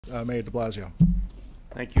Mayor de Blasio.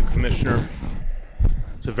 Thank you, Commissioner.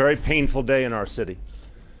 It's a very painful day in our city.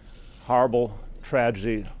 Horrible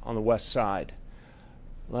tragedy on the west side.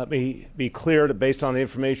 Let me be clear that based on the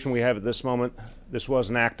information we have at this moment, this was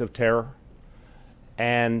an act of terror,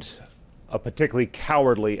 and a particularly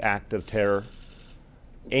cowardly act of terror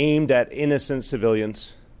aimed at innocent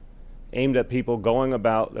civilians, aimed at people going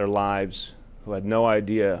about their lives who had no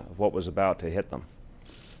idea of what was about to hit them.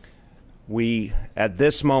 We, at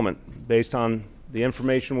this moment, based on the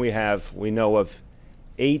information we have, we know of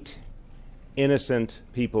 8 innocent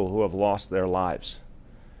people who have lost their lives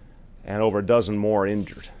and over a dozen more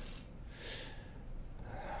injured.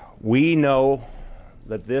 We know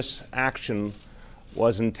that this action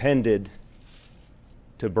was intended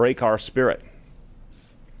to break our spirit,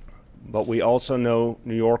 but we also know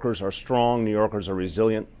New Yorkers are strong, New Yorkers are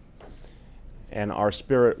resilient, and our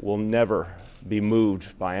spirit will never be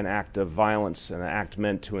moved by an act of violence, an act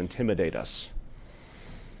meant to intimidate us.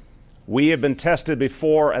 We have been tested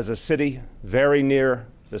before as a city very near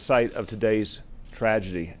the site of today's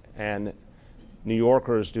tragedy, and New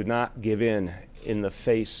Yorkers do not give in the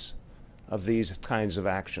face of these kinds of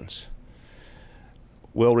actions.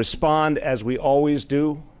 We'll respond as we always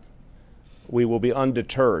do. We will be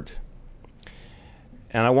undeterred.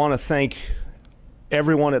 And I want to thank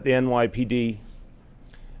everyone at the NYPD,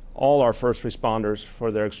 all our first responders,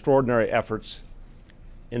 for their extraordinary efforts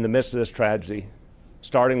in the midst of this tragedy,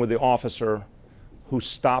 starting with the officer who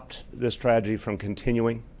stopped this tragedy from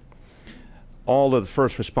continuing, all of the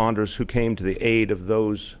first responders who came to the aid of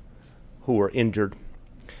those who were injured.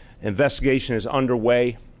 Investigation is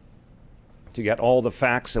underway to get all the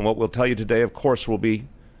facts, and what we'll tell you today, of course, will be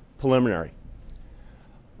preliminary.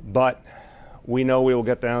 But we know we will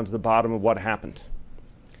get down to the bottom of what happened.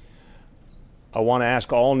 I want to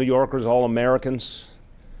ask all New Yorkers, all Americans,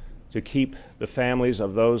 to keep the families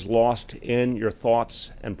of those lost in your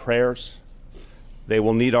thoughts and prayers. They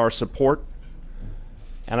will need our support.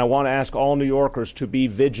 And I want to ask all New Yorkers to be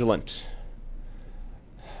vigilant.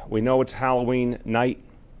 We know it's Halloween night,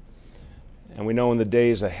 and we know in the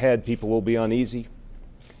days ahead people will be uneasy.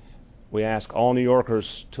 We ask all New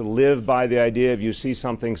Yorkers to live by the idea: if you see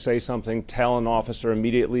something, say something, tell an officer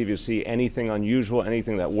immediately if you see anything unusual,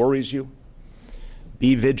 anything that worries you.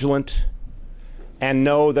 Be vigilant, and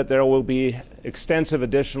know that there will be extensive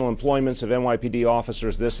additional employments of NYPD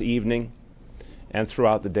officers this evening and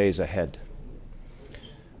throughout the days ahead.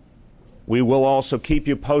 We will also keep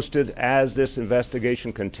you posted as this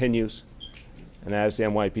investigation continues and as the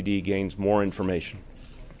NYPD gains more information.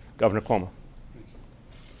 Governor Cuomo.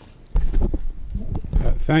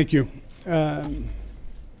 Thank you.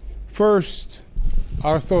 First,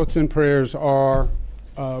 our thoughts and prayers are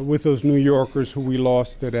with those New Yorkers who we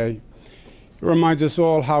lost today. It reminds us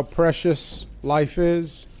all how precious life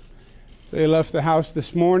is. They left the house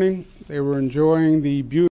this morning. They were enjoying the beauty